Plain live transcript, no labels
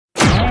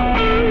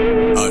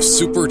a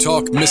Super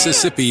Talk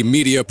Mississippi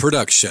media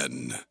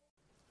production.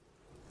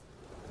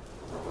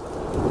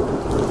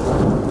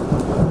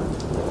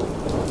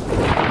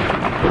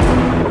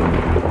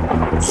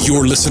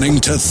 You're listening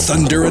to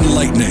Thunder and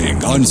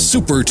Lightning on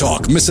Super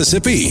Talk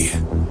Mississippi.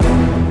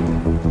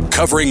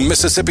 Covering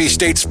Mississippi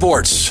State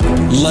sports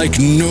like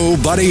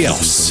nobody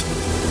else.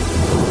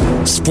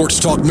 Sports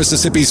Talk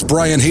Mississippi's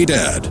Brian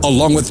Haydad,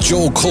 along with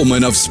Joel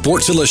Coleman of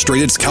Sports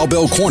Illustrated's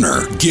Cowbell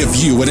Corner, give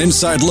you an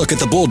inside look at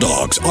the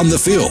Bulldogs on the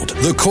field,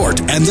 the court,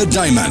 and the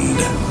diamond.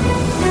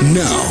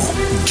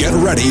 Now, get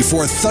ready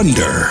for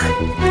Thunder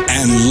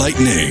and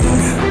Lightning.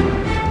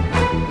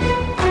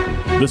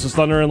 This is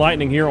Thunder and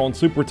Lightning here on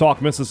Super Talk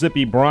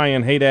Mississippi.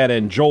 Brian Haydad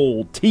and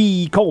Joel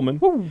T.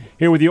 Coleman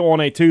here with you on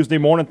a Tuesday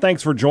morning.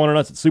 Thanks for joining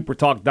us at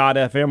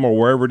supertalk.fm or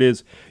wherever it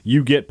is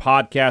you get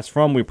podcasts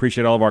from. We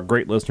appreciate all of our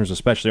great listeners,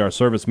 especially our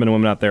servicemen and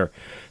women out there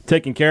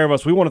taking care of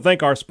us. We want to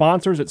thank our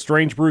sponsors at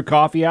Strange Brew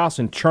Coffee House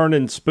and Churn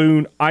and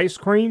Spoon Ice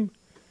Cream.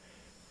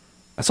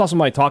 I saw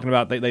somebody talking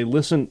about they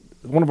listen.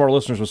 One of our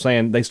listeners was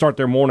saying they start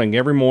their morning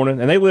every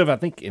morning, and they live, I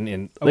think,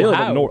 in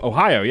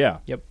Ohio. Yeah.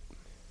 Yep.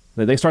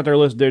 They start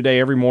their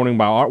day every morning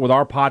with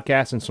our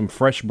podcast and some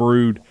fresh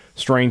brewed,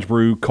 strange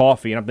brew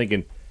coffee. And I'm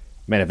thinking,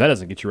 man, if that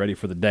doesn't get you ready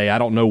for the day, I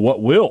don't know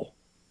what will.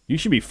 You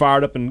should be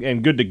fired up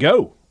and good to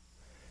go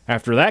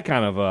after that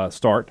kind of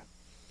start.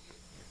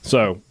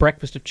 So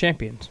Breakfast of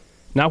champions,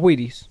 not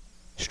Wheaties.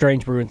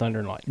 Strange Brew and Thunder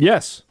and Light.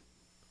 Yes,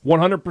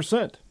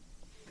 100%.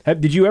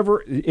 Did you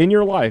ever, in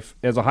your life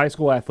as a high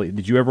school athlete,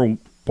 did you ever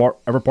part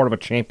of a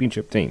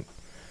championship team?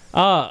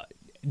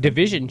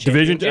 Division,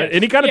 yes.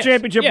 Any kind of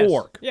championship will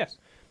work. Yes.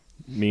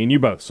 Me and you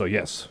both. So,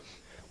 yes,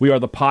 we are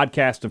the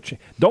podcast of...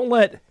 Don't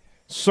let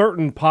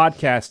certain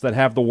podcasts that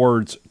have the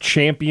words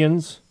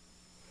champions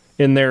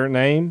in their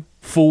name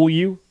fool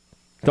you.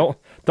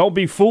 Don't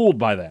be fooled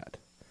by that.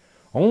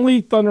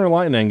 Only Thunder and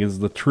Lightning is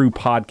the true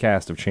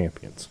podcast of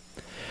champions.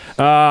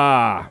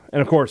 And,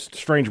 of course,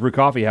 Strange Brew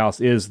Coffee House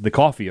is the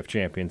coffee of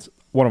champions,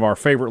 one of our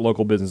favorite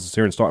local businesses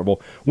here in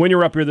Starkville. When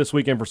you're up here this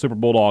weekend for Super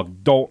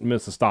Bulldog, don't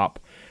miss a stop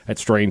at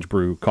Strange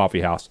Brew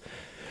Coffee House.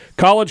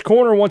 College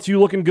Corner wants you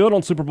looking good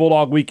on Super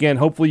Bulldog weekend.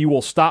 Hopefully you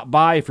will stop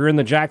by if you're in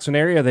the Jackson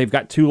area. They've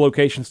got 2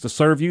 locations to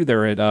serve you.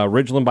 They're at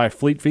Ridgeland by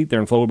Fleet Feet. They're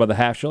in Flowood by the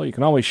Half Shell. You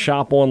can always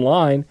shop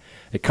online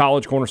at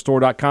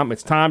collegecornerstore.com.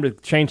 It's time to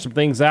change some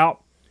things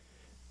out.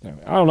 I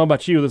don't know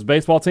about you, this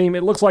baseball team.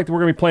 It looks like we're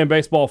going to be playing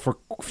baseball for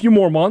a few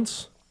more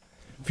months.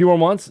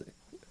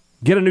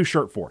 Get a new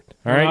shirt for it.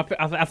 All right.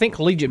 I think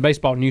Collegiate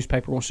Baseball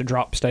Newspaper wants to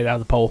drop State out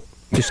of the poll.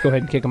 Just go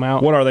ahead and kick them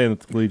out. What are they in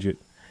the Collegiate?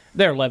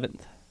 They're 11th.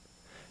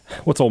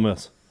 What's Ole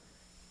Miss?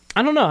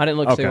 I don't know. I didn't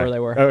look to see where they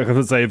were. I was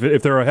going to say,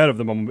 if they're ahead of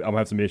them, I'm going to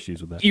have some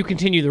issues with that. You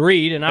continue the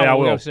read, and I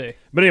will go see.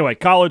 But anyway,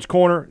 College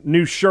Corner,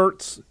 new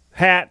shirts,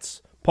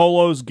 hats,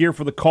 polos, gear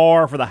for the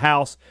car, for the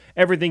house,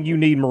 everything you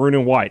need maroon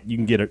and white, you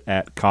can get it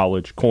at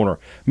College Corner.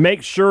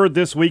 Make sure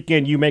this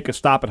weekend you make a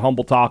stop at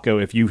Humble Taco.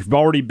 If you've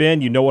already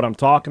been, you know what I'm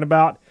talking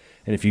about.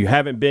 And if you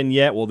haven't been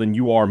yet, well, then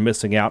you are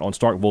missing out on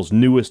Starkville's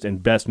newest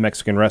and best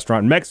Mexican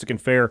restaurant, Mexican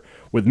Fare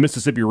with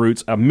Mississippi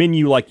Roots, a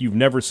menu like you've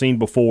never seen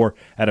before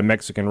at a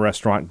Mexican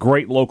restaurant.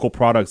 Great local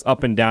products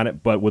up and down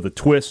it, but with a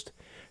twist.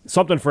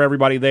 Something for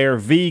everybody there.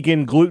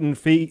 Vegan,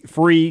 gluten-free,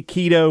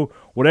 keto,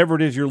 whatever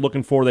it is you're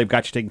looking for, they've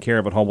got you taken care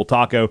of at Humble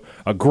Taco.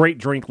 A great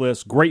drink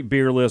list, great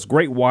beer list,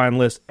 great wine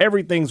list.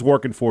 Everything's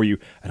working for you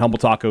at Humble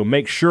Taco.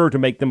 Make sure to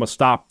make them a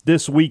stop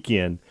this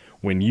weekend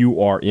when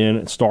you are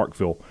in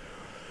Starkville.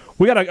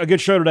 We got a good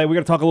show today. We're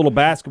going to talk a little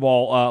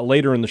basketball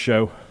later in the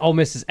show. Ole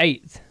Miss is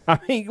 8th. I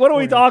mean, what are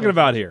we talking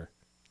about here?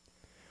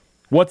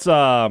 What's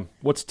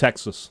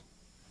Texas?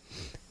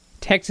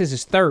 Texas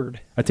is 3rd.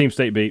 A Team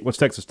State beat. What's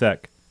Texas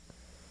Tech?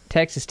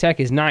 Texas Tech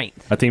is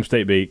 9th. A Team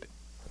State beat.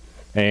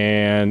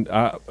 And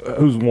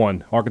who's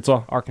won?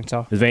 Arkansas?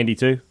 Arkansas. Is Vandy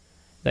 2?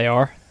 They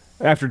are.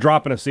 After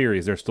dropping a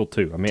series, they're still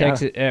 2. I mean,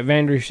 Texas,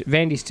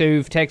 Vandy's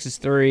 2, Texas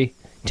 3,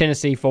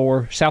 Tennessee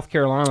 4, South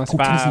Carolina's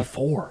 5. Tennessee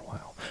 4, wow.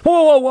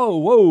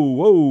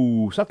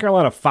 Whoa. South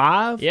Carolina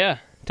 5? Yeah,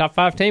 top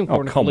 5 team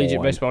according to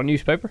Collegiate Baseball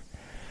Newspaper.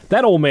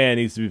 That old man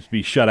needs to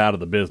be shut out of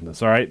the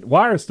business, all right?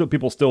 Why are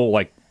people still,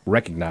 like,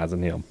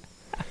 recognizing him?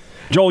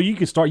 Joel, you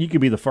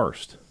could be the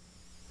first.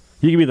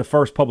 You can be the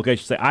first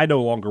publication to say, I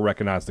no longer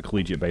recognize the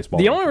Collegiate Baseball.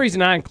 The only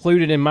reason I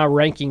included in my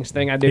rankings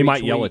thing I do he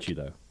might yell at you,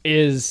 though.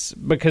 Is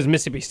because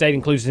Mississippi State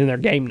includes it in their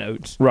game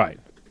notes. Right.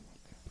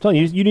 I'm telling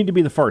you, you need to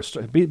be the first.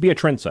 Be a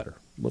trendsetter.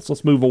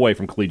 Let's move away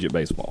from collegiate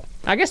baseball.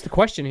 I guess the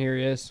question here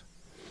is,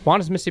 why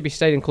does Mississippi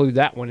State include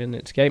that one in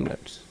its game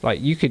notes?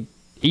 Like, you could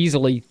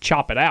easily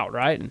chop it out,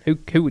 right? And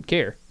who would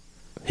care?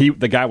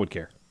 The guy would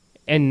care.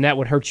 And that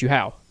would hurt you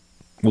how?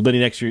 Well, then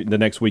the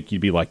next week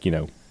you'd be like,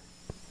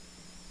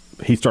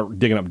 he'd start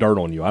digging up dirt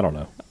on you. I don't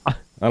know. I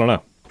don't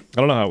know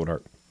how it would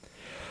hurt.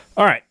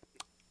 All right.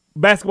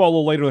 Basketball a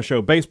little later in the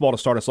show. Baseball to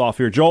start us off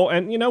here, Joel.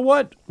 And you know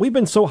what? We've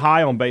been so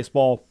high on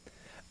baseball.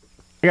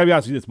 I gotta be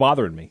honest with you, it's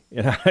bothering me.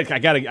 I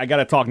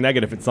gotta talk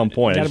negative at some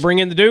point. Gotta bring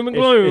in the doom and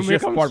gloom. It's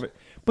just part of it.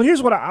 But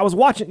here's what I was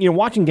watching.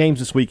 Watching games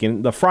this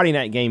weekend, the Friday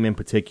night game in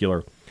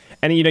particular,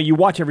 And, you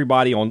watch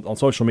everybody on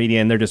social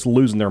media, and they're just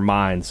losing their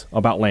minds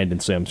about Landon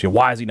Sims.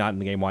 Why is he not in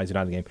the game? Why is he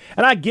not in the game?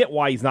 And I get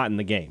why he's not in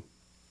the game.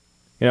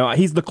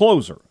 He's the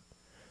closer.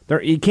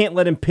 You can't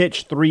let him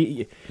pitch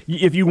 3.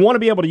 If you want to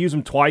be able to use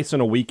him twice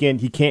in a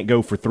weekend, he can't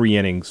go for 3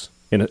 innings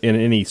in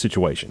any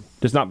situation.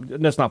 That's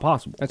not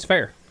possible. That's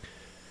fair.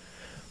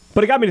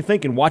 But it got me to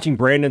thinking, watching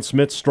Brandon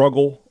Smith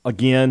struggle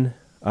again,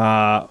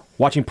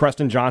 watching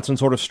Preston Johnson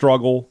sort of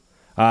struggle.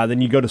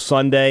 Then you go to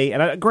Sunday,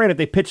 and granted,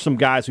 they pitch some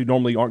guys who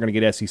normally aren't going to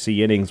get SEC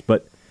innings,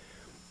 but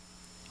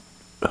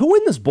who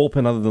in this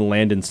bullpen other than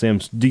Landon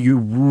Sims do you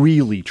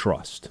really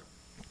trust?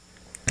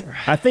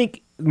 I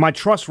think my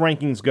trust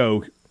rankings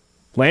go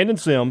Landon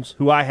Sims,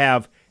 who I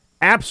have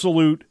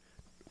absolute,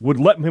 would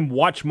let him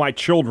watch my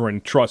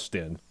children trust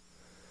in.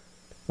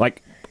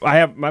 Like, I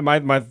have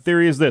my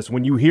theory is this: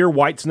 when you hear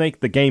Whitesnake,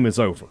 the game is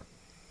over.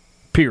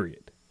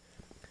 Period.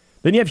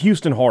 Then you have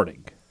Houston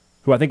Harding,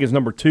 who I think is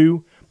number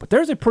 2. But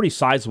there's a pretty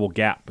sizable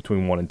gap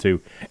between 1 and 2.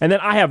 And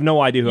then I have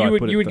no idea who I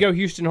put it. You would go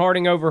Houston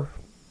Harding over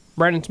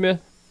Brandon Smith?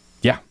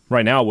 Yeah,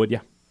 right now I would, yeah.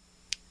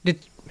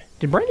 Did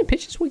Brandon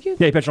pitch this weekend?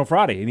 Yeah, he pitched on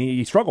Friday, and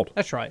he struggled.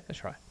 That's right.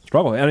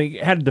 Struggled. And he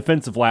had a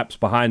defensive lapse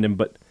behind him,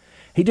 but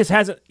he just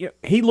hasn't.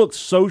 He looked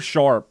so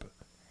sharp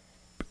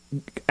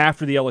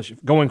after the LSU,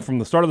 going from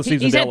the start of the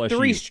season to LSU. He's had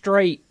 3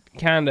 straight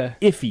kind of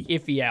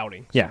iffy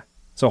outings. Yeah.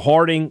 So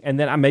Harding, and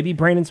then maybe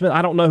Brandon Smith.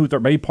 I don't know who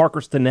third. Maybe Parker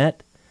Stinnett.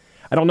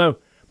 I don't know.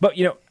 But,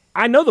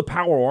 I know the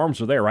power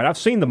arms are there, right? I've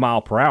seen the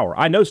mile per hour.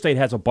 I know State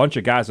has a bunch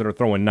of guys that are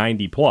throwing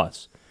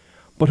 90+.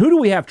 But who do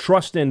we have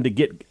trust in to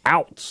get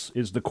outs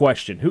is the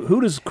question.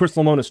 Who does Chris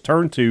Lemonis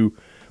turn to?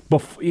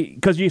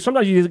 Because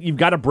sometimes you've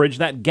got to bridge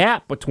that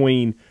gap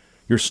between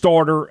your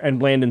starter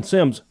and Landon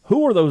Sims.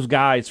 Who are those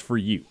guys for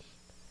you?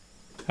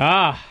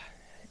 I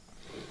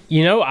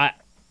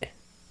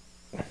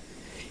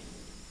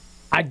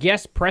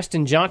guess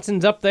Preston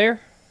Johnson's up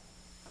there.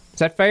 Is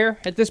that fair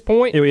at this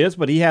point? It is,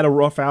 but he had a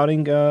rough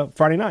outing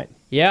Friday night.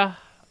 Yeah.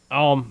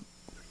 I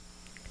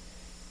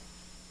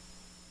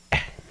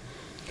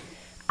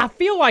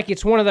feel like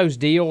it's one of those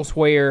deals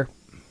where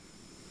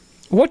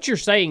what you're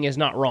saying is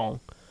not wrong.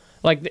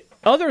 Like,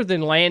 other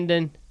than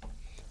Landon,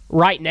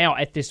 right now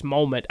at this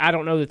moment, I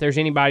don't know that there's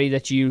anybody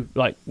that you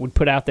would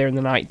put out there in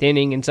the 9th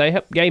inning and say,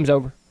 game's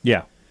over.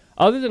 Yeah.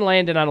 Other than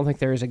Landon, I don't think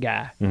there is a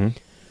guy.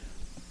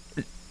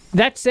 Mm-hmm.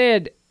 That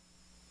said,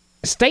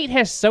 State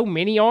has so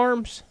many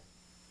arms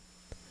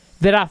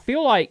that I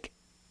feel like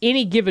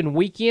any given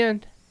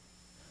weekend,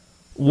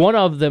 one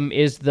of them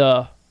is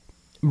the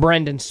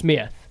Brandon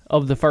Smith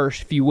of the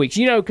first few weeks.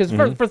 Because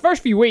for the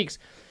first few weeks,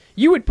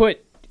 you would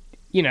put,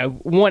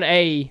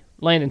 1A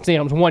Landon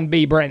Sims,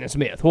 1B Brandon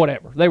Smith,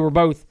 whatever. They were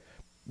both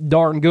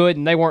darn good,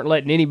 and they weren't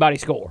letting anybody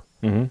score.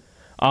 Mm-hmm.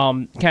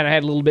 Kind of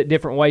had a little bit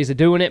different ways of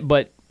doing it,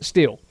 but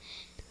still.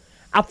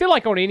 I feel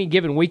like on any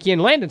given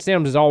weekend, Landon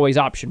Sims is always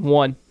option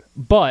 1,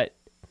 but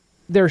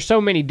there are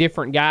so many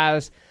different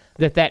guys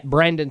that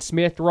Brandon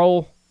Smith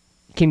role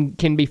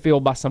can be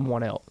filled by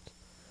someone else.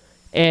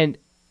 And,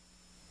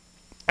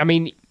 I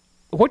mean,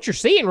 what you're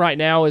seeing right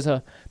now is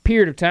a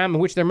period of time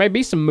in which there may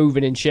be some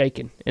moving and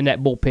shaking in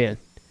that bullpen.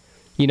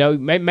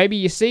 Maybe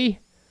you see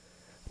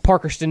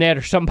Parker Stinnett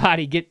or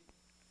somebody get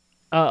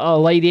a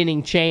late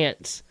inning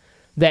chance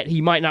that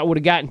he might not would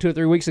have gotten 2 or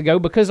 3 weeks ago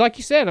because, like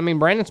you said, I mean,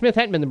 Brandon Smith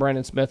hadn't been the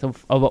Brandon Smith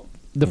of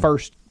the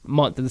first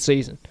month of the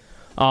season.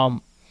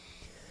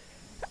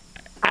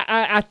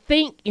 I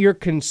think your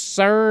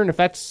concern, if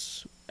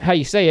that's how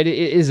you say it,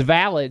 is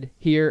valid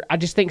here. I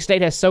just think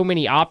State has so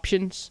many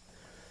options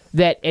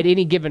that at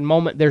any given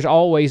moment there's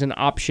always an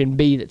option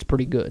B that's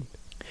pretty good.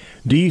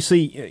 Do you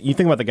think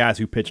about the guys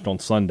who pitched on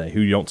Sunday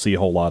who you don't see a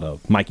whole lot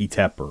of? Mikey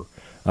Tepper,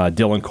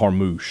 Dylan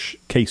Carmouche,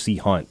 Casey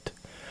Hunt.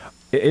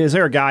 Is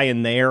there a guy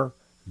in there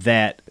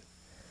that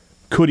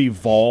could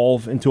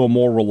evolve into a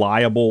more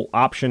reliable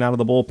option out of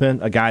the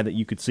bullpen? A guy that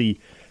you could see,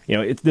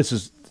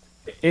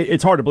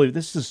 it's hard to believe.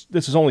 This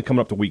is only coming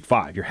up to week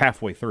 5. You're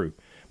halfway through.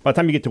 By the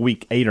time you get to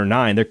week 8 or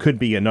 9, there could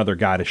be another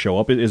guy to show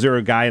up. Is there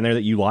a guy in there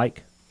that you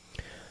like?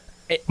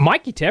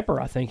 Mikey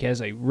Tepper, I think,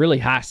 has a really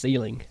high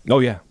ceiling. Oh,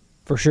 yeah.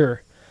 For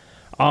sure.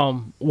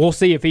 We'll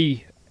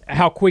see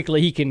how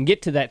quickly he can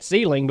get to that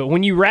ceiling. But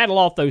when you rattle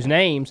off those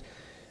names,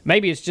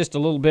 maybe it's just a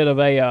little bit of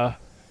a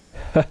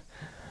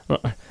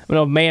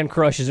man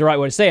crush is the right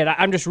way to say it.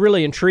 I'm just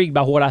really intrigued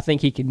by what I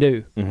think he can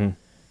do. Mm-hmm.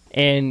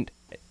 And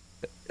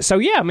so,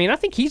 yeah, I mean, I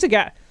think he's a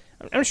guy.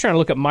 I'm just trying to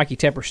look up Mikey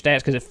Tepper's stats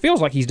because it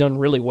feels like he's done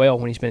really well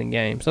when he's been in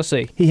games. Let's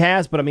see. He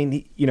has, but I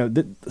mean,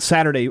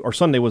 Saturday or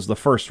Sunday was the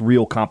first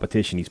real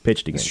competition he's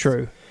pitched against. It's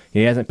true.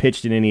 He hasn't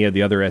pitched in any of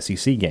the other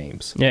SEC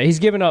games. Yeah, he's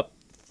given up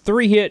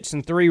 3 hits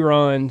and 3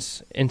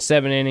 runs in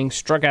 7 innings,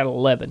 struck out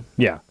 11.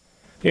 Yeah.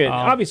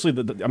 Obviously,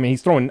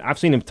 he's throwing. I've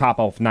seen him top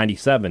off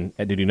 97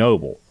 at Dudy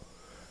Noble.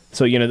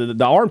 So,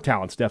 the arm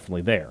talent's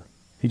definitely there.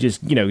 He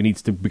just, he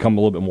needs to become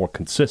a little bit more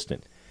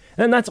consistent.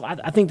 And I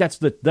think that's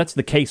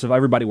the case of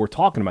everybody we're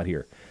talking about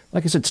here.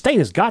 Like I said, State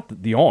has got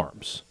the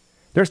arms.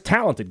 There's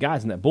talented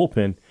guys in that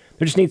bullpen.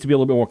 There just needs to be a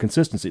little bit more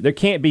consistency. There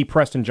can't be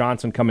Preston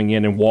Johnson coming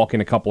in and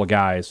walking a couple of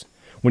guys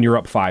when you're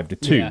up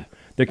 5-2. Yeah.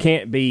 There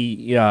can't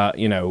be,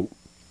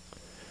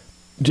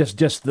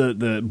 just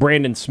the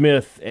Brandon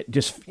Smith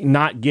just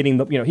not getting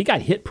the, he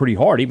got hit pretty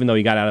hard even though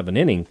he got out of an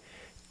inning.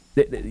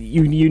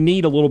 You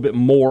need a little bit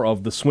more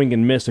of the swing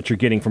and miss that you're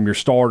getting from your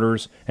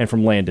starters and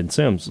from Landon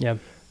Sims. Yeah.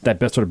 That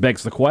sort of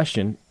begs the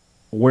question,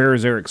 where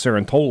is Eric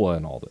Sarantola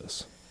in all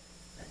this?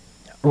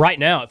 Right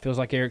now, it feels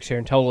like Eric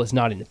Sarantola is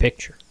not in the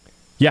picture.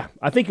 Yeah,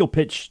 I think he'll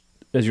pitch,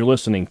 as you're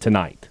listening,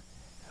 tonight.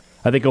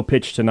 I think he'll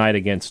pitch tonight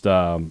against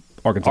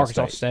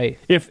Arkansas State.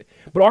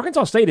 But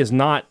Arkansas State is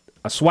not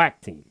a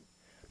SWAC team.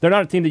 They're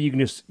not a team that you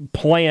can just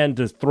plan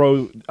to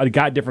throw a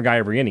different guy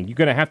every inning. You're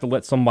going to have to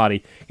let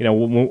somebody, I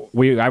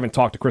haven't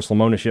talked to Chris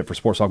Lemonis yet for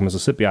Sports Talk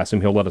Mississippi. I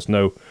assume he'll let us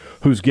know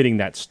who's getting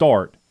that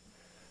start.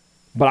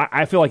 But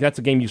I feel like that's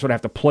a game you sort of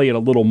have to play it a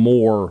little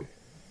more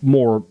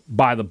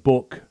by the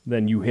book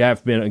than you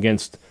have been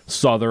against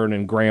Southern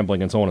and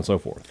Grambling and so on and so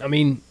forth. I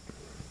mean,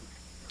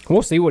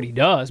 we'll see what he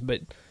does,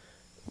 but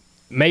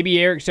maybe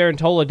Eric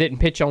Sarantola didn't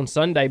pitch on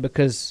Sunday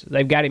because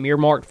they've got him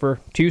earmarked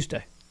for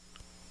Tuesday.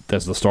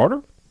 That's the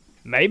starter?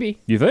 Maybe.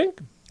 You think?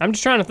 I'm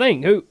just trying to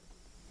think. Who?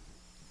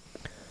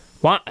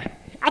 Why?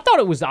 I thought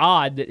it was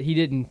odd that he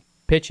didn't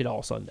pitch it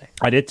all Sunday.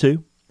 I did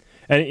too.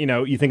 And,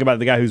 you think about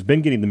the guy who's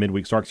been getting the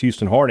midweek starts,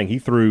 Houston Harding. He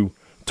threw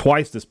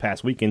twice this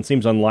past weekend.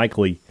 Seems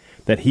unlikely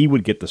that he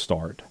would get the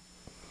start.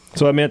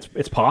 So, I mean,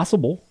 it's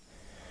possible.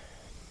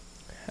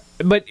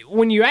 But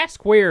when you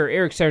ask where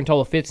Eric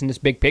Sarantola fits in this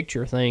big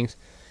picture of things,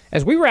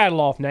 as we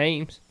rattle off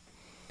names,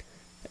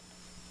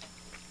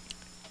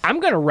 I'm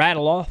going to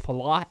rattle off a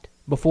lot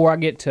before I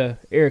get to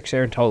Eric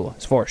Sarantola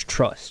as far as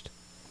trust.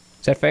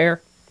 Is that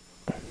fair?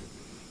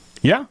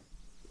 Yeah.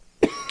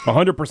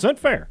 100%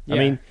 fair. Yeah. I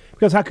mean,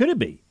 because how could it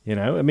be?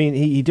 I mean,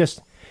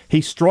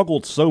 he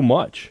struggled so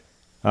much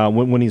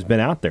when he's been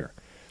out there.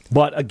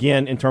 But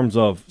again, in terms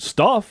of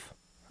stuff,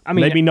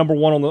 maybe number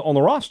one on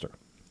the roster.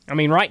 I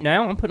mean, right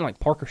now I'm putting like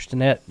Parker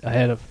Stinnett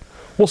ahead of.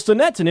 Well,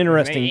 Stinnet's an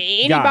interesting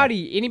guy.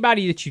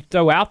 Anybody that you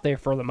throw out there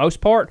for the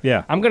most part,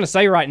 yeah. I'm going to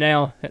say right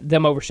now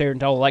them over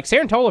Sarantola. Like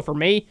Sarantola for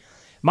me,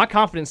 my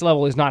confidence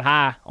level is not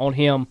high on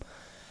him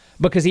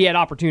because he had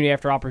opportunity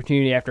after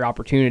opportunity after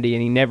opportunity,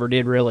 and he never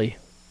did really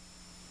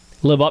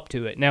live up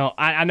to it. Now,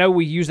 I know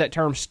we use that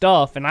term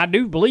stuff, and I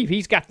do believe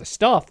he's got the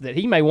stuff that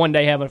he may one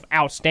day have an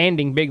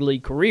outstanding big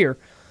league career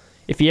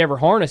if he ever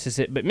harnesses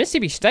it. But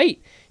Mississippi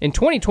State in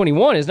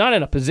 2021 is not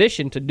in a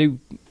position to do,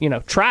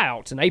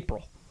 tryouts in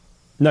April.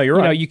 No, you're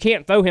right. You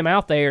can't throw him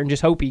out there and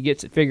just hope he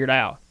gets it figured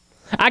out.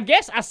 I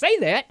guess I say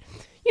that.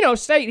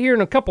 State here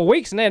in a couple of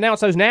weeks, and they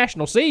announce those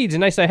national seeds,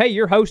 and they say, hey,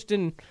 you're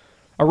hosting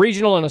a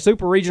regional and a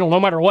super regional no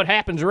matter what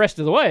happens the rest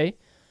of the way.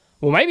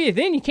 Well, maybe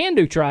then you can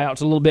do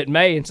tryouts a little bit in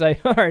May and say,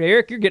 all right,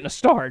 Eric, you're getting a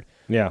start.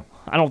 Yeah.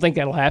 I don't think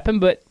that'll happen,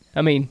 but,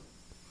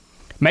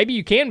 maybe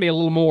you can be a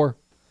little more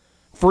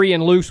free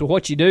and loose with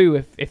what you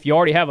do if you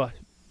already have a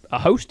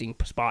hosting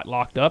spot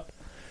locked up.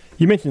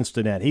 You mentioned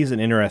Stinnett. He's an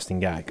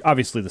interesting guy.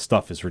 Obviously, the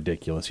stuff is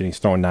ridiculous. He's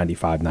throwing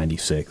 95,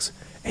 96.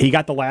 He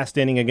got the last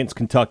inning against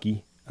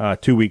Kentucky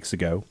 2 weeks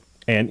ago,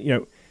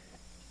 and,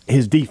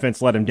 his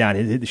defense let him down.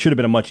 It should have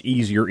been a much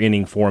easier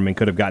inning for him and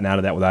could have gotten out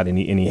of that without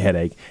any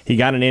headache. He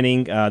got an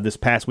inning this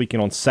past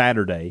weekend on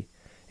Saturday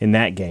in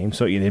that game,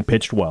 so he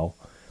pitched well.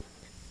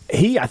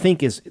 He, I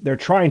think, they're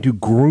trying to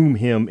groom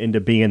him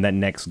into being that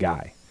next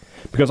guy.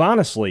 Because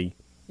honestly,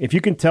 if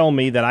you can tell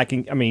me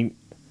that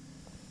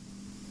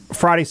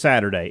Friday,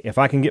 Saturday, if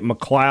I can get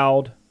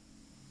McLeod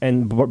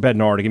and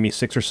Bednar to give me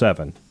 6 or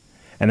 7,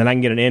 and then I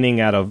can get an inning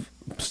out of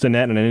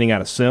Stinnett and an inning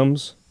out of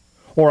Sims,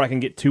 or I can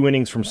get 2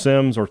 innings from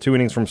Sims or 2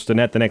 innings from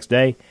Stinnett the next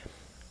day,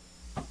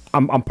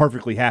 I'm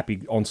perfectly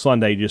happy on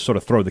Sunday to just sort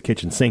of throw the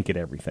kitchen sink at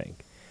everything.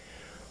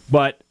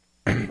 But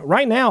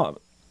right now,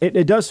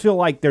 it does feel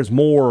like it's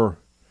more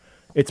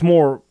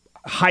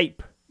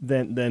hype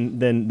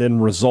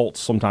than results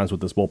sometimes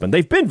with this bullpen.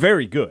 They've been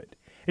very good.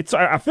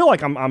 I feel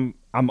like I'm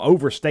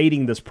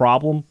overstating this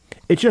problem.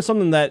 It's just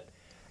something that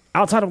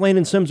outside of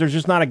Landon Sims, there's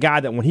just not a guy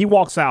that when he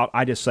walks out,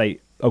 I just say,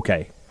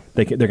 okay,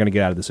 they're going to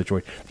get out of this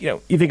situation. You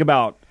think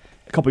about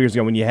a couple years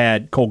ago when you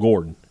had Cole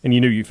Gordon, and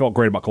you felt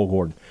great about Cole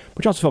Gordon,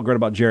 but you also felt great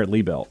about Jarrett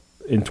Liebelt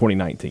in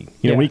 2019.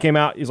 When he came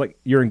out, he's like,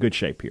 you're in good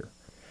shape here.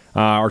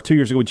 Or 2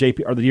 years ago with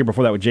JP, or the year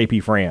before that with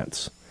JP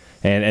France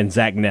and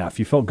Zach Neff.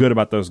 You felt good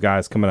about those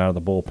guys coming out of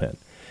the bullpen,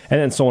 and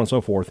then so on and so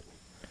forth.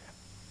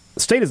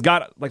 State has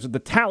got, the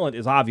talent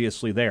is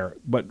obviously there,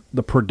 but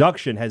the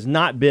production has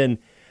not been.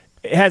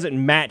 It hasn't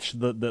matched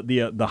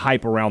the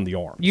hype around the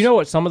arms. You know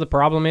what some of the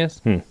problem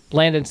is?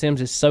 Landon Sims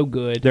is so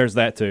good. There's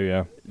that too,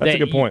 yeah. That's a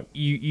good point.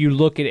 You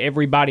look at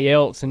everybody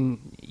else and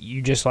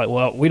you just like,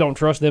 well, we don't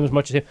trust them as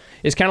much as him.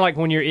 It's kind of like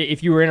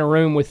if you were in a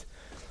room with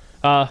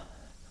a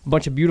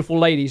bunch of beautiful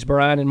ladies,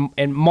 Brian,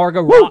 and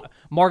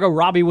Margot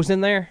Robbie was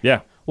in there.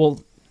 Yeah.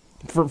 Well,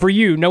 for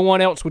you, no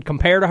one else would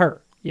compare to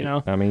her.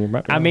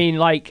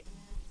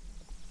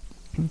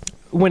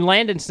 When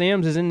Landon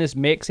Sims is in this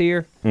mix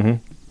here. Mm-hmm.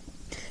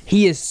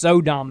 He is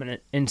so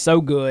dominant and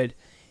so good,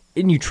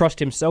 and you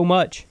trust him so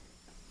much.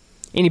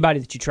 Anybody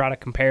that you try to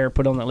compare,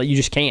 put on that list, you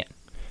just can't.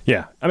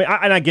 Yeah,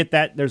 I get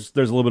that. There's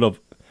a little bit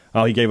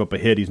oh, he gave up a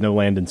hit, he's no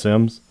Landon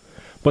Sims.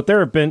 But there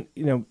have been,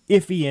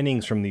 iffy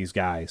innings from these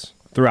guys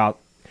throughout.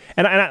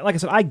 And like I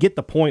said, I get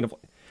the point of,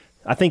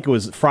 I think it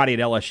was Friday at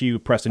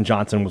LSU, Preston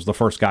Johnson was the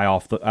first guy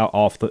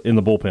in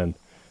the bullpen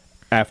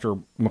after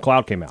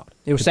McLeod came out.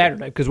 It was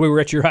Saturday because we were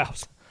at your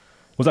house.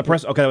 Was that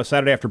Preston? Okay, that was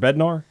Saturday after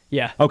Bednar?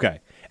 Yeah. Okay.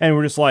 And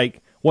we're just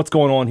like, what's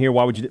going on here?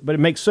 Why would you? But it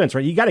makes sense,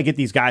 right? You got to get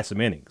these guys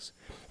some innings.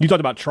 You talked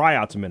about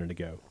tryouts a minute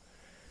ago.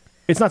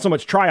 It's not so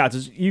much tryouts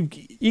as you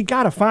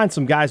got to find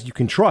some guys you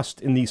can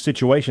trust in these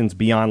situations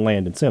beyond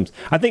Landon Sims.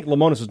 I think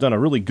Lemonis has done a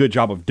really good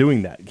job of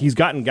doing that. He's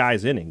gotten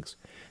guys innings.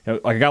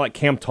 Like a guy like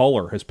Cam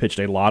Toller has pitched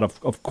a lot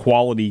of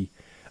quality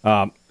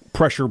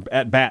pressure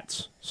at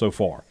bats so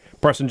far.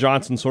 Preston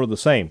Johnson's sort of the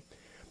same.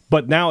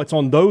 But now it's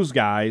on those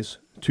guys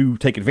to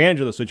take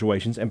advantage of the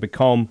situations and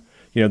become,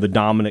 the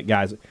dominant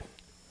guys.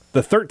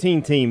 The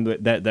 13 team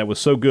that was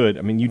so good,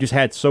 I mean, you just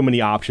had so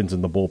many options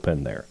in the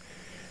bullpen there.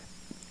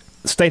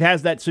 State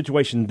has that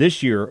situation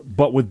this year,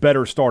 but with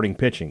better starting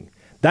pitching.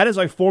 That is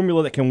a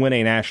formula that can win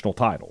a national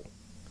title.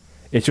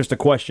 It's just a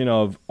question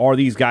of, are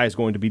these guys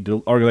going to be,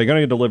 are they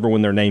going to deliver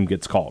when their name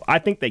gets called? I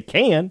think they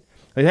can.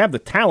 They have the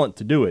talent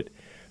to do it.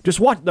 Just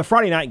watch the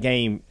Friday night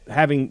game,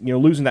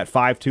 losing that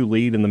 5-2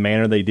 lead in the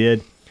manner they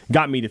did,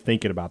 got me to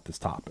thinking about this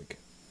topic.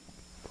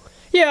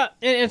 Yeah,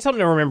 and something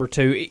to remember,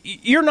 too.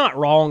 You're not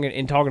wrong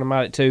in talking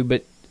about it, too,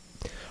 but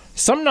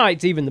some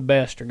nights even the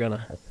best are going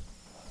to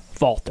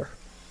falter.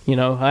 And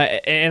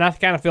I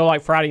kind of feel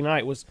like Friday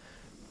night was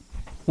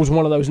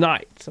one of those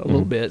nights a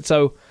little bit.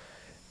 So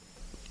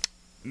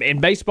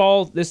in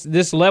baseball,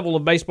 this level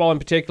of baseball in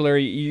particular,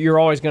 you're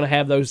always going to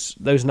have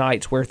those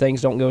nights where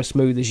things don't go as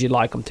smooth as you'd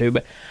like them to.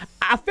 But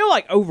I feel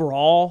like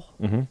overall,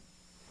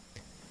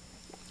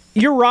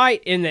 you're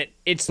right in that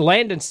it's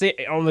Landon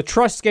on the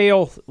trust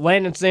scale.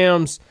 Landon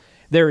Sims,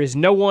 there is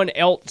no one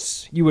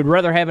else you would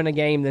rather have in a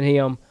game than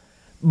him.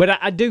 But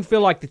I do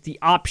feel like that the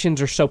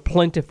options are so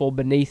plentiful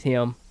beneath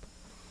him.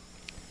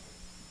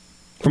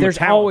 From a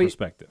talent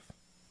perspective.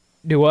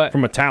 Do what?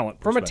 From a talent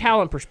perspective. From a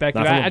talent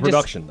perspective. Not from a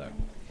production, though.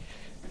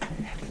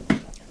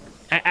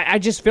 I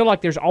just feel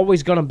like there's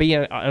always going to be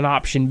an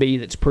option B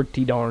that's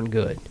pretty darn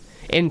good.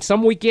 And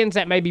some weekends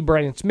that may be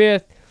Brandon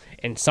Smith,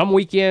 and some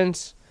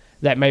weekends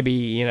that may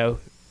be,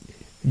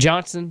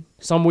 Johnson.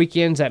 Some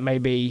weekends that may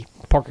be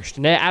Parker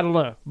Stinnett. I don't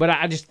know. But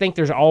I just think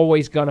there's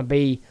always going to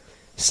be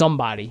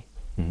somebody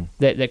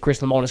that Chris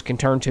Lemonis can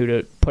turn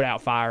to put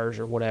out fires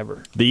or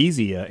whatever. The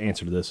easy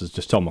answer to this is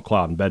just tell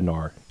McLeod and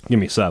Bednar, give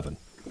me 7,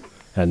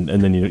 and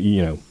then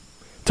you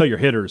tell your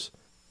hitters,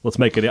 let's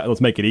make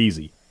it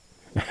easy,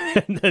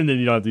 and then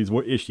you don't have these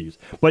issues.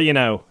 But you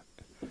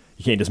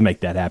can't just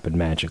make that happen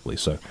magically.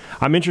 So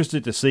I'm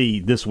interested to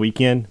see this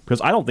weekend because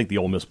I don't think the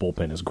Ole Miss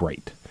bullpen is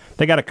great.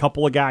 They got a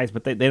couple of guys,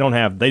 but they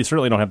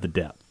certainly don't have the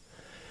depth.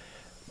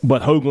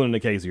 But Hoagland and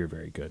Nikhazy are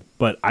very good.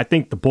 But I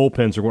think the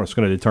bullpens are what's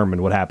going to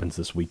determine what happens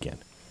this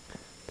weekend.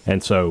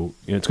 And so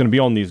it's going to be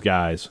on these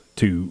guys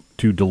to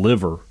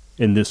deliver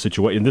in this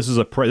situation. This is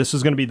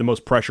going to be the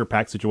most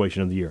pressure-packed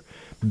situation of the year.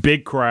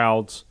 Big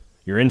crowds,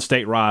 your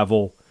in-state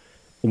rival.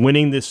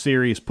 Winning this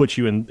series puts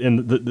you in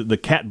the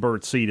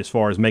catbird seat as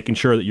far as making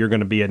sure that you're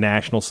going to be a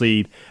national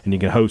seed and you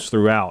can host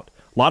throughout.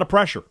 A lot of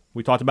pressure.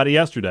 We talked about it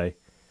yesterday.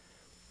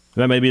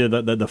 That may be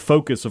the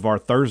focus of our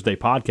Thursday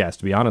podcast,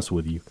 to be honest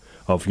with you,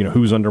 of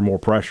who's under more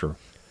pressure.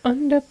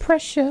 Under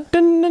pressure.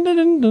 Dun, dun,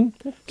 dun, dun,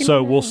 dun.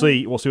 So we'll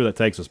see. We'll see where that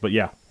takes us. But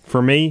yeah,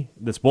 for me,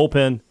 this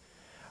bullpen,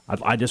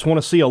 I just want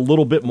to see a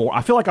little bit more.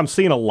 I feel like I'm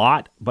seeing a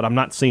lot, but I'm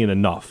not seeing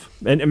enough.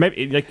 And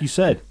maybe, like you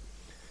said,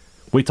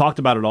 we talked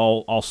about it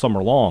all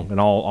summer long and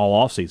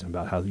all offseason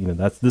about how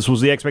this was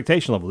the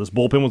expectation level. This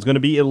bullpen was going to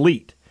be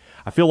elite.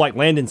 I feel like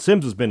Landon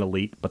Sims has been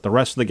elite, but the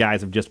rest of the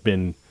guys have just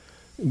been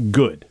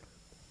good.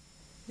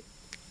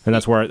 And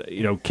that's where,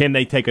 can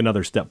they take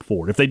another step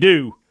forward? If they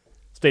do,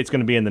 State's going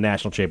to be in the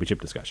national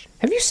championship discussion.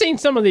 Have you seen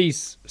some of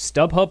these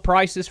StubHub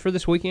prices for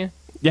this weekend?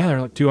 Yeah,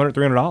 they're like $200,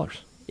 $300.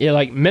 Yeah,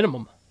 like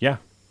minimum. Yeah,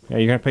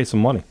 you're going to pay some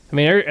money. I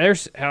mean,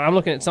 I'm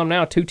looking at some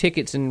now, 2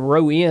 tickets in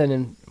row in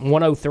and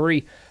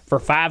 103 for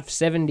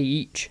 $570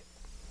 each.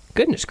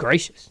 Goodness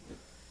gracious.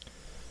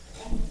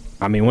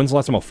 I mean, when's the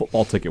last time a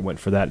football ticket went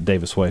for that at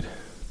Davis Wade?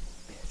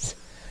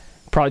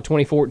 Probably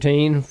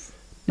 2014.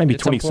 Maybe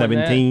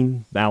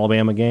 2017, the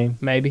Alabama game.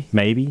 Maybe.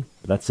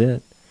 But that's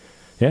it.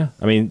 Yeah,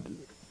 I mean,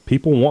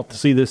 people want to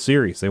see this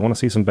series. They want to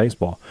see some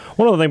baseball.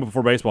 One other thing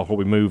before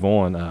we move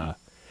on,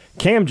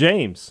 Cam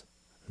James,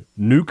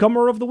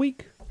 newcomer of the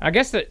week? I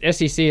guess the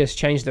SEC has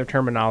changed their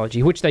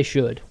terminology, which they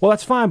should. Well,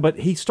 that's fine, but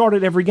he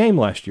started every game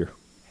last year.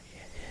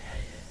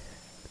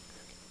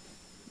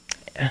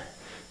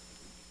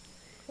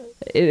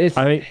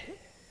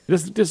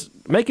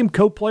 Just make him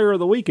co-player of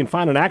the week and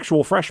find an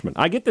actual freshman.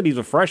 I get that he's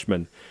a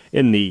freshman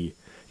in the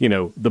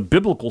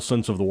biblical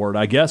sense of the word,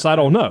 I guess. I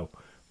don't know.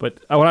 But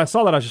when I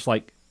saw that, I was just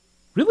like,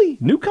 really?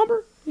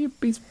 Newcomer?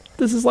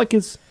 This is like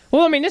his...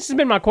 Well, I mean, this has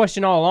been my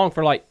question all along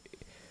for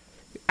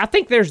I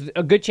think there's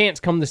a good chance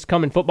this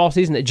coming football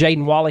season that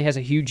Jaden Walley has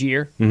a huge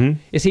year. Mm-hmm.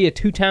 Is he a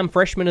 2-time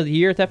freshman of the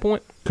year at that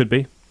point? Could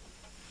be.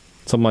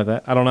 Something like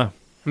that. I don't know.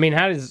 I mean,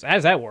 how does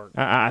that work?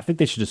 I think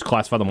they should just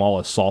classify them all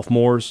as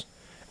sophomores,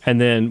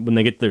 and then when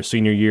they get to their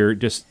senior year,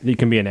 you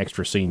can be an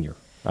extra senior.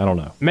 I don't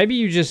know. Maybe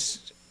you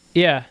just,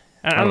 yeah.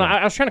 I don't know.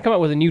 I was trying to come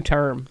up with a new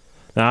term.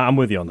 Nah, I'm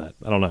with you on that.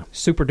 I don't know.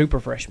 Super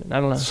duper freshman. I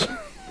don't know.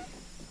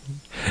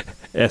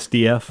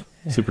 SDF,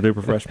 super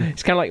duper freshman.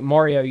 It's kind of like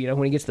Mario.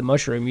 When he gets the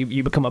mushroom,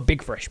 you become a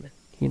big freshman.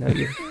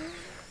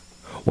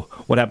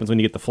 What happens when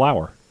you get the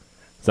flower?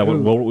 Is that what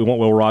we want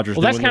Will Rogers?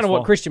 Well, that's kind of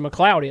what Christian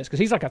McLeod is, because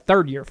he's like a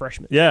third-year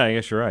freshman. Yeah, I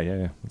guess you're right.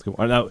 Yeah. That's good.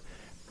 Now,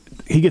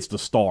 he gets the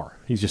star.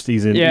 He's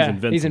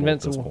invincible. He's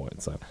invincible at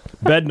this point. So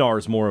Bednar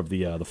is more of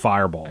the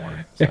fireball.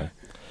 So.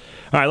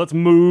 All right, let's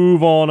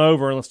move on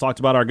over and let's talk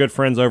about our good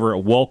friends over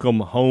at Welcome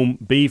Home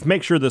Beef.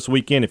 Make sure this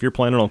weekend, if you're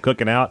planning on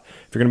cooking out,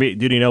 if you're going to be at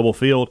Dudy Noble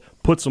Field,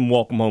 put some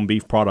Welcome Home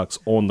Beef products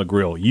on the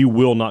grill. You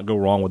will not go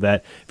wrong with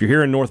that. If you're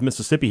here in North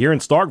Mississippi, here in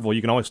Starkville,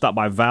 you can always stop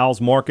by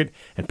Val's Market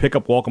and pick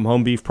up Welcome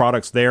Home Beef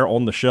products there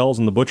on the shelves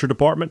in the butcher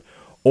department,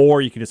 or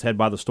you can just head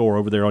by the store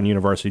over there on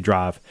University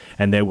Drive,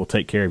 and they will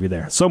take care of you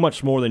there. So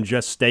much more than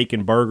just steak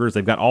and burgers.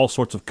 They've got all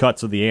sorts of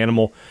cuts of the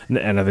animal,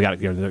 and they've got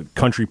the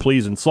country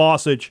pleasing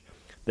sausage.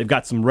 They've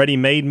got some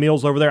ready-made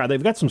meals over there.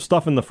 They've got some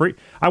stuff in the free.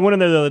 I went in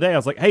there the other day. I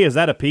was like, "Hey, is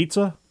that a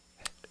pizza?"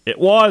 It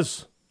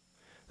was.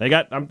 They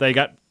got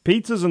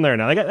pizzas in there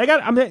now. They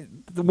got. I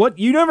mean, what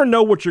you never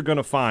know what you're going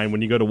to find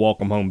when you go to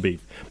Welcome Home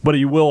Beef, but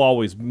you will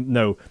always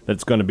know that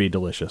it's going to be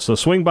delicious. So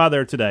swing by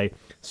there today,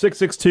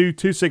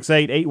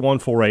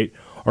 662-268-8148,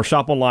 or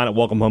shop online at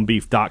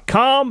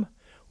welcomehomebeef.com.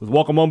 With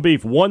Welcome Home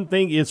Beef, one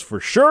thing is for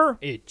sure.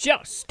 It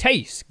just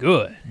tastes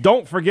good.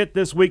 Don't forget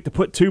this week to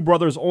put Two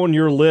Brothers on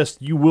your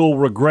list. You will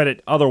regret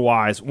it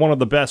otherwise. One of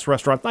the best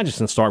restaurants, not just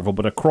in Starkville,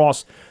 but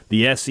across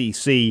the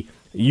SEC.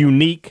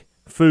 Unique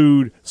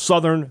food,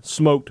 southern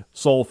smoked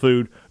soul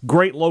food,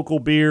 great local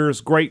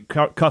beers, great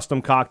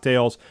custom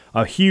cocktails,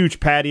 a huge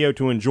patio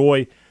to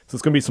enjoy. So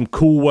it's going to be some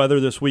cool weather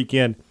this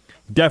weekend.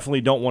 Definitely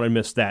don't want to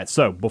miss that.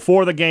 So,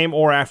 before the game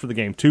or after the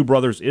game, Two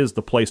Brothers is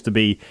the place to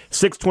be.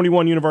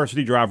 621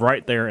 University Drive,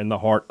 right there in the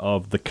heart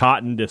of the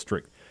Cotton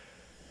District.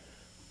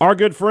 Our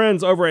good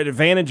friends over at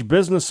Advantage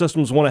Business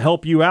Systems want to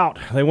help you out.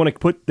 They want to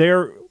put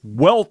their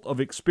wealth of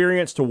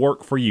experience to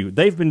work for you.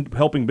 They've been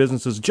helping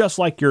businesses just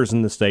like yours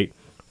in the state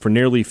for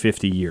nearly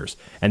 50 years.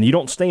 And you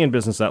don't stay in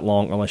business that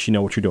long unless you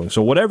know what you're doing.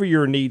 So, whatever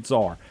your needs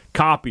are,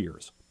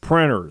 copiers,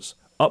 printers,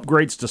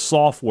 upgrades to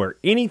software,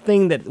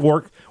 anything that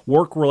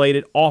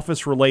work-related,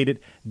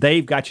 office-related,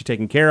 they've got you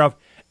taken care of,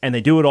 and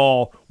they do it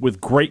all with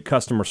great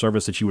customer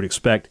service that you would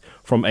expect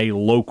from a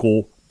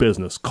local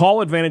business. Call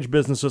Advantage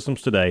Business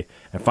Systems today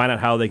and find out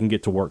how they can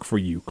get to work for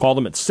you. Call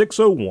them at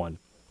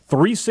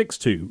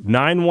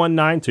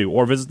 601-362-9192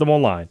 or visit them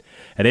online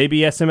at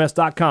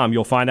absms.com.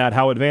 You'll find out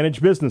how Advantage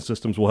Business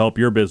Systems will help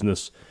your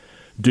business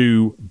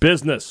do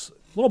business. A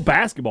little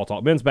basketball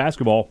talk, men's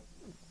basketball.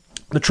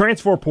 The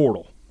transfer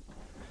portal.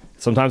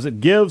 Sometimes it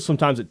gives,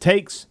 sometimes it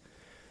takes.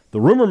 The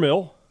rumor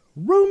mill,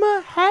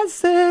 rumor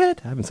has it.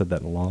 I haven't said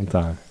that in a long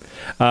time.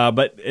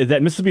 But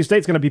that Mississippi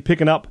State's going to be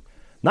picking up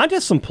not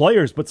just some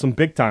players, but some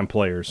big-time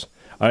players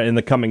in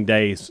the coming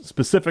days.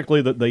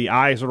 Specifically, the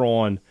eyes are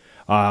on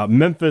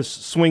Memphis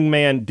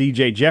swingman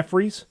DJ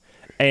Jeffries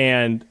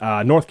and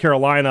North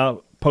Carolina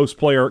post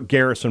player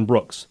Garrison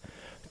Brooks.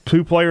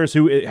 Two players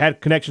who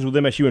had connections with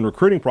MSU in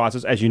recruiting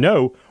process. As you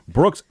know,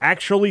 Brooks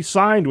actually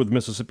signed with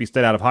Mississippi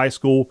State out of high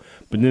school,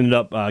 but ended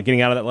up getting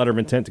out of that letter of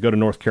intent to go to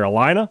North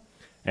Carolina.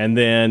 And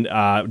then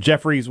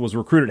Jeffries was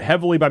recruited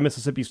heavily by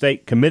Mississippi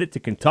State, committed to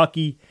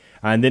Kentucky,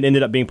 and then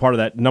ended up being part of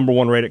that number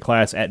one rated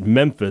class at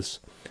Memphis,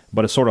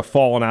 but has sort of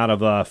fallen out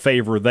of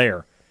favor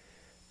there.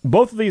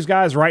 Both of these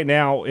guys right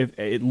now,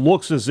 it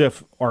looks as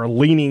if are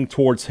leaning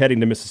towards heading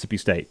to Mississippi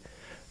State.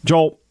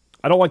 Joel,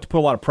 I don't like to put a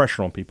lot of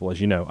pressure on people,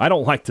 as you know. I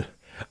don't like to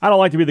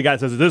be the guy that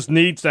says this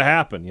needs to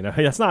happen.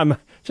 That's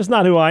just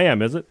not who I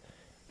am, is it?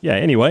 Yeah.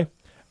 Anyway,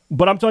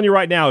 but I'm telling you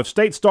right now, if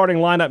State's starting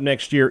lineup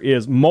next year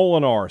is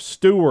Molinar,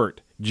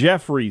 Stewart,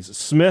 Jeffries,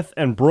 Smith,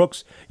 and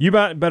Brooks, you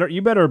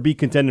better be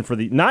contending for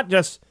not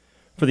just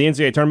for the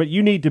NCAA tournament.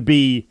 You need to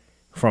be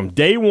from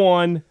day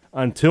one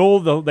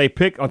until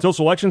until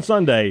Selection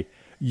Sunday.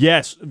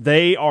 Yes,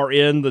 they are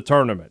in the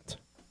tournament.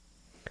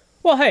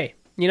 Well, hey,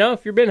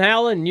 if you're Ben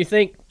Howland and you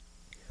think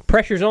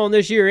pressure's on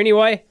this year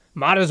anyway,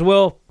 might as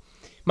well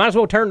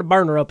turn the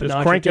burner up a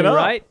notch. Crank it up,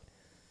 right?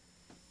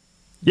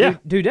 Yeah,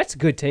 dude, that's a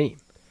good team,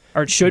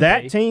 or it should be.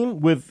 That team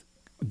with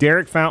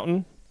Derek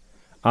Fountain,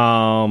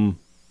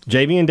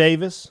 Javian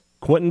Davis,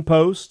 Quentin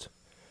Post,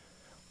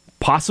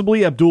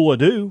 possibly Abdul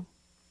Adu.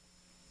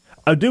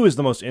 Adu is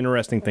the most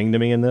interesting thing to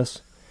me in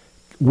this.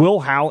 If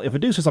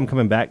Adu says I'm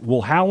coming back,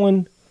 will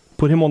Howland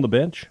put him on the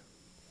bench?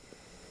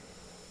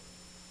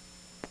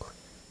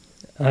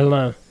 I don't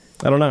know.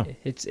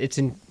 It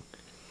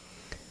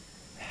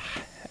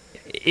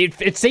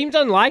seems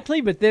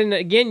unlikely, but then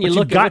again, you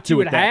look at what you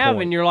would have,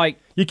 and you're like,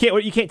 you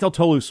can't tell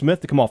Tolu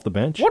Smith to come off the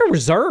bench. What a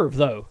reserve,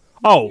 though.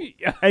 Oh,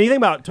 and you think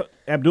about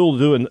Abdul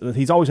Adu, and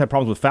he's always had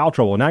problems with foul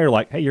trouble. And now you're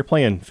like, hey, you're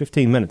playing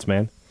 15 minutes,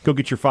 man. Go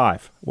get your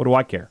 5. What do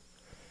I care?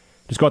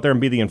 Just go out there and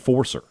be the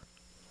enforcer. I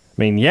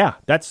mean, yeah,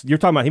 you're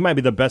talking about he might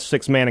be the best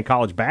sixth man in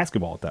college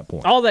basketball at that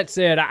point. All that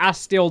said, I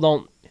still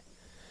don't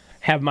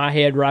have my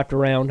head wrapped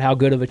around how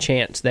good of a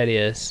chance that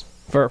is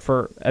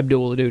for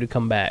Abdul Ado to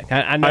come back.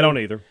 I don't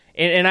either.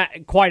 And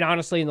I, quite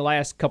honestly, in the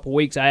last couple of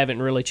weeks, I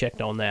haven't really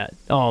checked on that.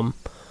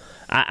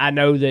 I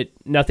know that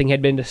nothing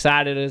had been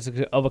decided as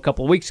of a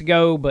couple of weeks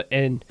ago,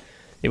 and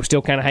it was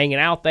still kind of hanging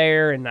out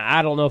there, and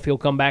I don't know if he'll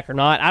come back or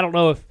not. I don't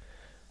know if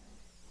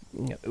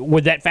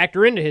would that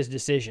factor into his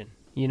decision.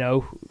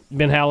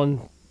 Ben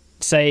Howland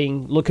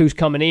saying, "Look who's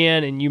coming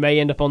in," and you may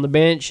end up on the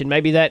bench, and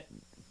maybe that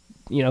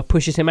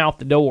pushes him out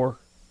the door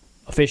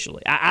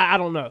officially. I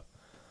don't know,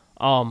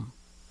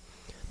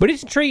 but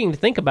it's intriguing to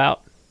think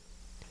about.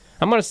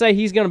 I'm going to say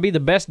he's going to be the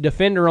best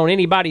defender on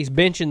anybody's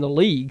bench in the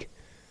league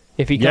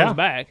if he comes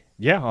back.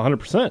 Yeah,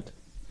 100%.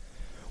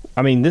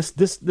 I mean, this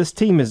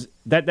team is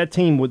that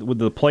team with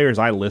the players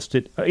I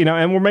listed,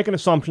 and we're making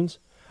assumptions.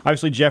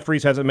 Obviously,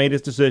 Jeffries hasn't made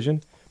his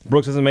decision.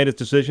 Brooks hasn't made his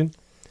decision.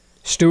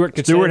 Stewart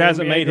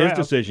hasn't made his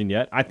decision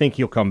yet. I think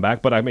he'll come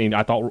back, but I mean,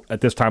 I thought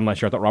at this time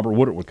last year, I thought Robert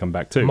Woodard would come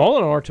back too.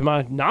 Molinar, to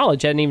my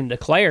knowledge, hadn't even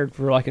declared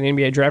for like an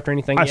NBA draft or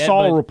anything I yet.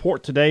 saw a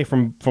report today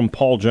from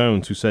Paul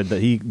Jones who said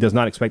that he does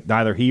not expect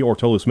either he or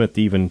Tolu Smith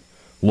to even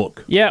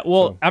look. Yeah,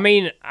 well, I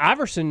mean,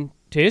 Iverson,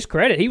 to his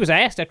credit, he was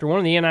asked after one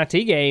of the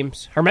NIT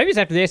games, or maybe it's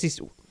after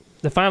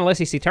the final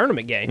SEC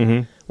tournament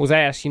game, was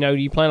asked, do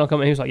you plan on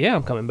coming? He was like, yeah,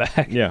 I'm coming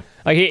back. Yeah.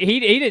 Like he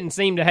didn't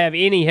seem to have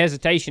any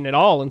hesitation at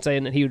all in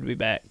saying that he would be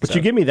back. But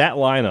you give me that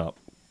lineup,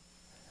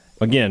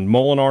 again,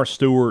 Molinar,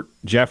 Stewart,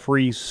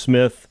 Jeffries,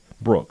 Smith,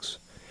 Brooks.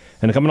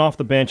 And coming off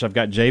the bench, I've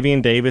got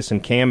Javian Davis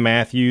and Cam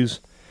Matthews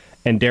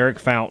and Derek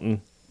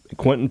Fountain,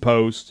 Quentin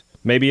Post,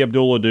 maybe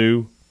Abdul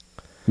Ado,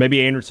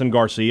 maybe Anderson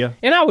Garcia.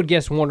 And I would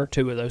guess one or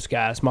two of those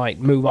guys might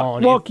move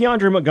on. Well,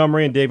 Keandre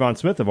Montgomery and Davon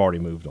Smith have already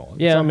moved on.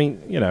 Yeah. So, I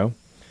mean,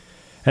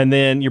 And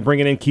then you're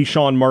bringing in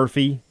Keyshawn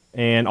Murphy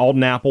and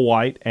Alden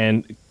Applewhite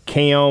and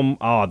Cam,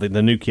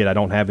 the new kid. I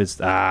don't have his,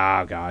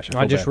 gosh.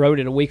 I just wrote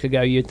it a week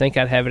ago. You'd think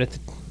I'd have it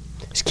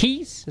it's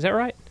Keys, is that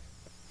right?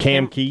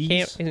 Cam Keys?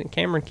 Isn't it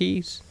Cameron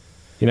Keys?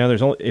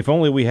 If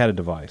only we had a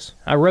device.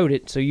 I wrote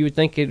it, so you would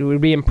think it would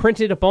be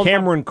imprinted upon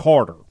Cameron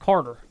Carter.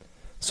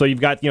 So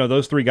you've got,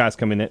 those three guys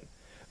coming in.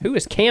 Who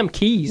is Cam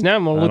Keys? Now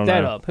I'm going to look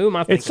that up. Who am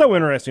I thinking? It's so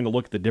interesting to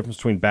look at the difference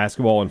between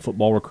basketball and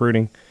football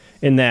recruiting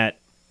in that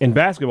in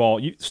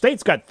basketball,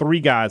 State's got three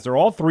guys. They're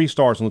all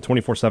 3-stars on the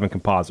 24/7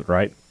 composite,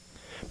 right?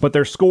 But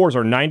their scores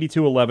are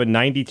 92-11,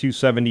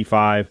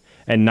 92-75,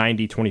 and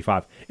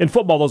 90-25. In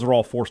football, those are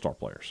all 4-star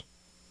players.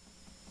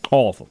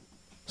 All of them.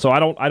 So I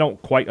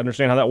don't quite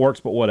understand how that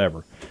works, but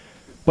whatever.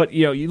 But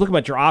you look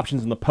at your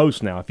options in the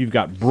post now. If you've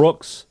got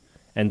Brooks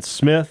and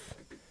Smith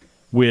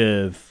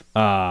with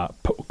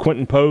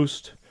Quentin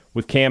Post,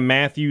 with Cam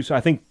Matthews,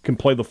 I think can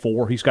play the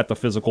 4. He's got the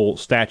physical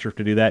stature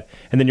to do that.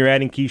 And then you're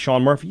adding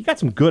Keyshawn Murphy. You got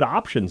some good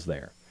options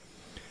there.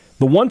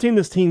 The one thing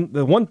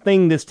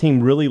this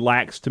team really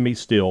lacks to me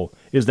still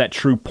is that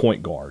true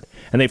point guard.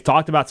 And they've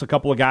talked about a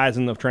couple of guys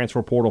in the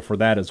transfer portal for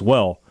that as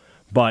well.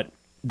 But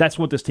that's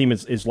what this team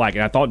is lacking.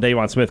 I thought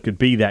Davon Smith could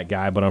be that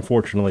guy, but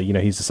unfortunately,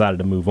 he's decided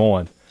to move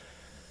on.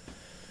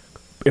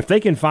 If they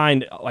can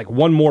find like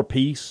one more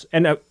piece,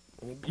 and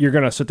you're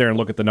going to sit there and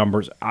look at the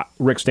numbers.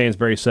 Rick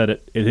Stansbury said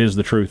it is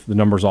the truth. The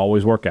numbers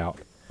always work out.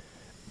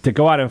 To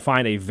go out and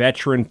find a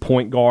veteran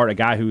point guard, a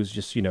guy who's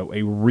just,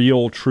 a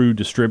real true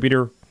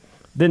distributor,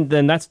 then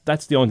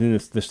that's the only thing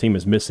this team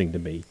is missing to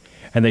me.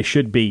 And they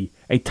should be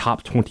a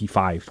top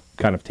 25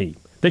 kind of team.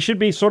 They should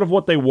be sort of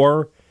what they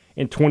were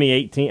in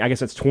 2018. I guess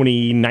that's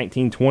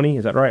 2019-20.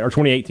 Is that right? Or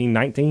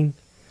 2018-19?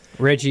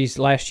 Reggie's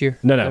last year?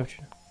 No.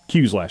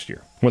 Q's last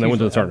year when they went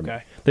to the tournament.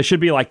 Okay. They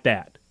should be like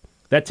that.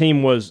 That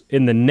team was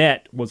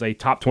a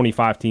top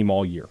 25 team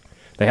all year.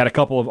 They had a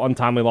couple of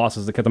untimely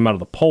losses that kept them out of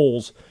the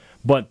polls,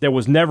 but there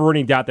was never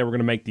any doubt they were going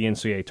to make the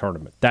NCAA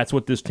tournament. That's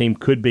what this team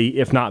could be,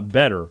 if not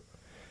better.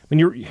 I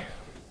mean,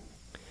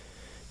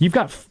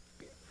 that's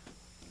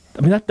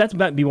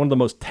about to be one of the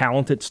most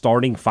talented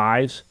starting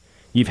fives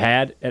you've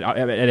had at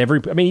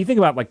every. I mean, you think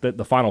about like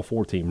the Final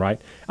Four team,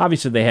 right?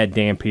 Obviously, they had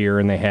Dampier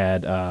and they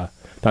had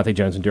Dante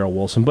Jones and Darrell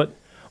Wilson, but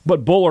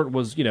Bullard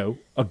was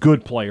a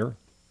good player.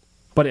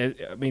 But,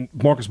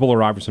 Marcus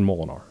Bullard, Iverson,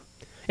 Molinar.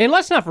 And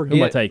let's not forget,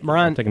 Who am I taking?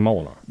 Brian, I'm taking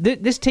Molinar.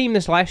 This team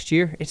this last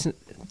year,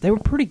 they were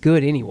pretty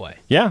good anyway.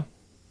 Yeah.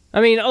 I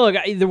mean, look,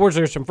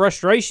 there some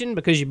frustration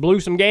because you blew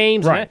some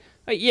games. Right.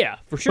 Yeah,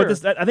 for sure.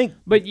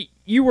 But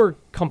you were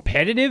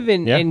competitive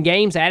in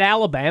games at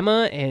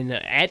Alabama and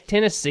at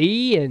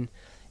Tennessee and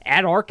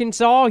at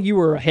Arkansas. You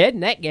were ahead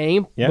in that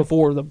game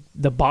before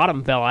the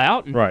bottom fell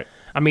out. And, right.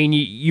 I mean,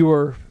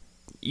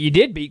 you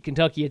did beat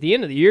Kentucky at the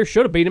end of the year.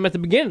 Should have beat them at the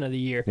beginning of the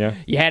year. Yeah.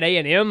 You had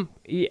A&M.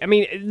 I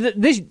mean,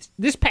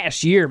 this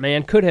past year,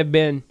 man, could have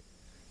been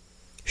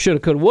shoulda,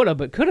 coulda, woulda,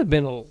 but could have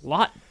been a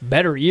lot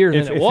better year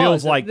than it was.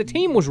 Feels like the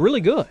team was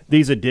really good.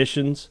 These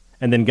additions,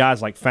 and then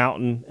guys like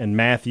Fountain and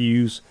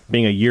Matthews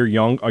being a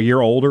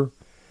year older,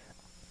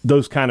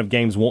 those kind of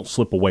games won't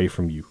slip away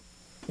from you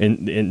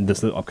in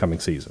this upcoming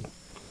season.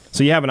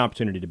 So you have an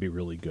opportunity to be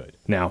really good.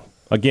 Now,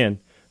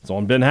 again, it's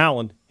on Ben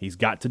Howland. He's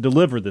got to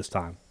deliver this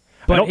time.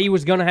 But he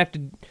was going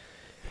to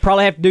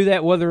probably have to do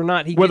that whether or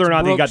not he gets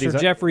Brooks or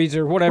Jeffries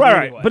or whatever.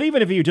 Right, anyway. But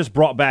even if he just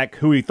brought back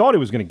who he thought he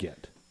was going to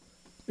get,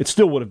 it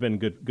still would have been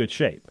good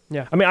shape.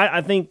 Yeah. I mean,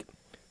 I think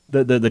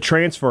the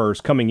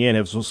transfers coming in,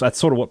 that's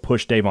sort of what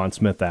pushed Davon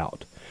Smith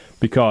out.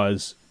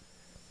 Because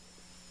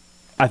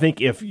I think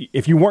if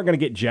you weren't going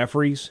to get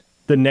Jeffries,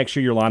 then next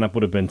year your lineup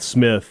would have been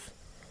Smith,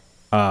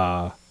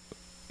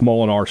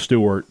 Molinar,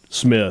 Stewart,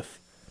 Smith,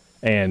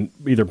 and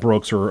either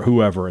Brooks or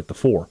whoever at the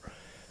 4.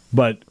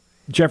 But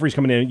Jeffries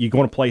coming in, you're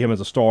going to play him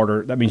as a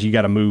starter. That means you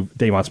got to move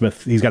Davon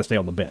Smith. He's got to stay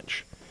on the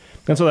bench.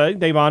 And so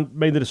Davon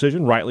made the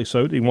decision, rightly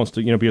so. He wants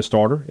to be a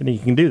starter, and he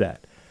can do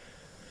that.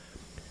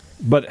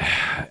 But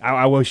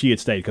I wish he had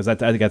stayed because I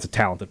think that's a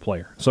talented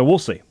player. So we'll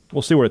see.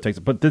 We'll see where it takes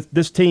it. But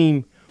this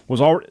team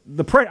was already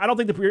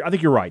I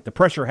think you're right. The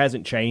pressure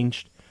hasn't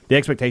changed. The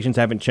expectations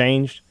haven't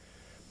changed.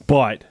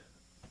 But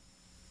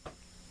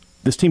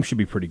this team should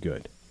be pretty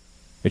good.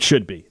 It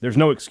should be. There's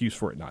no excuse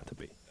for it not to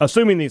be,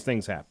 assuming these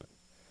things happen.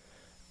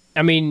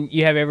 I mean,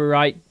 you have every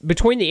right.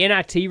 Between the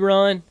NIT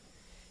run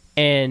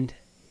and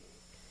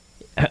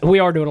we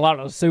are doing a lot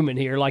of assuming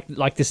here,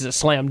 like this is a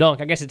slam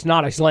dunk. I guess it's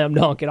not a slam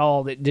dunk at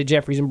all that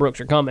Jeffries and Brooks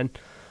are coming,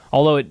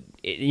 although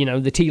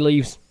the tea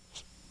leaves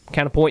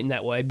kind of pointing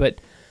that way. But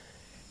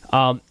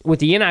with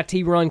the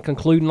NIT run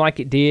concluding like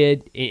it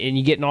did, and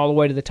you getting all the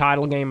way to the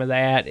title game of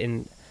that,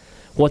 and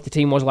what the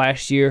team was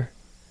last year,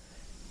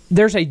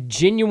 there's a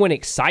genuine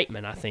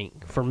excitement, I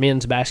think, for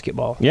men's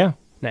basketball. Yeah.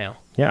 Now.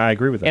 Yeah, I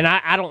agree with that. And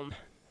I don't.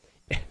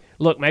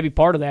 Look, maybe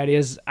part of that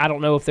is I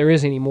don't know if there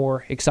is any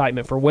more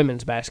excitement for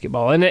women's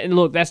basketball. And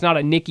look, that's not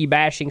a Nikki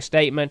bashing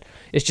statement.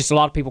 It's just a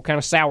lot of people kind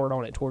of soured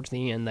on it towards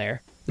the end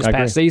there this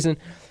past season.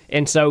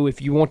 And so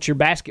if you want your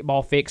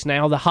basketball fix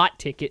now, the hot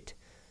ticket,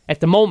 at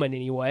the moment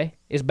anyway,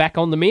 is back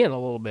on the men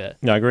a little bit.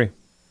 Yeah, I agree.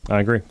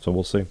 So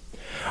we'll see.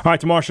 All right,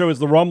 tomorrow's show is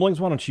the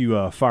Rumblings. Why don't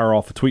you fire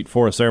off a tweet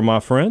for us there, my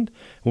friend?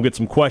 We'll get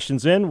some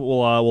questions in.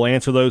 We'll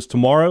answer those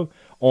tomorrow.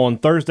 On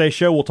Thursday's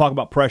show, we'll talk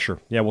about pressure.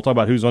 Yeah, we'll talk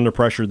about who's under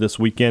pressure this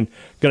weekend.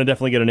 Going to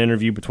definitely get an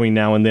interview between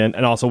now and then.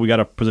 And also, we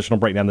got a positional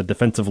breakdown. The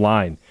defensive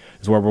line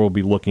is where we'll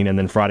be looking. And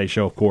then Friday's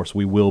show, of course,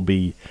 we will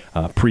be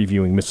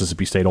previewing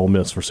Mississippi State Ole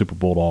Miss for Super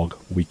Bulldog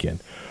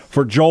weekend.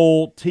 For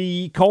Joel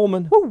T.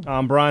 Coleman,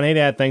 I'm Brian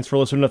Haydad. Thanks for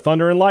listening to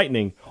Thunder and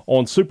Lightning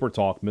on Super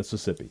Talk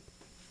Mississippi.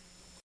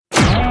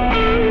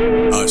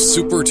 A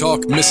Super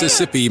Talk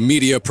Mississippi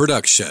media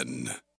production.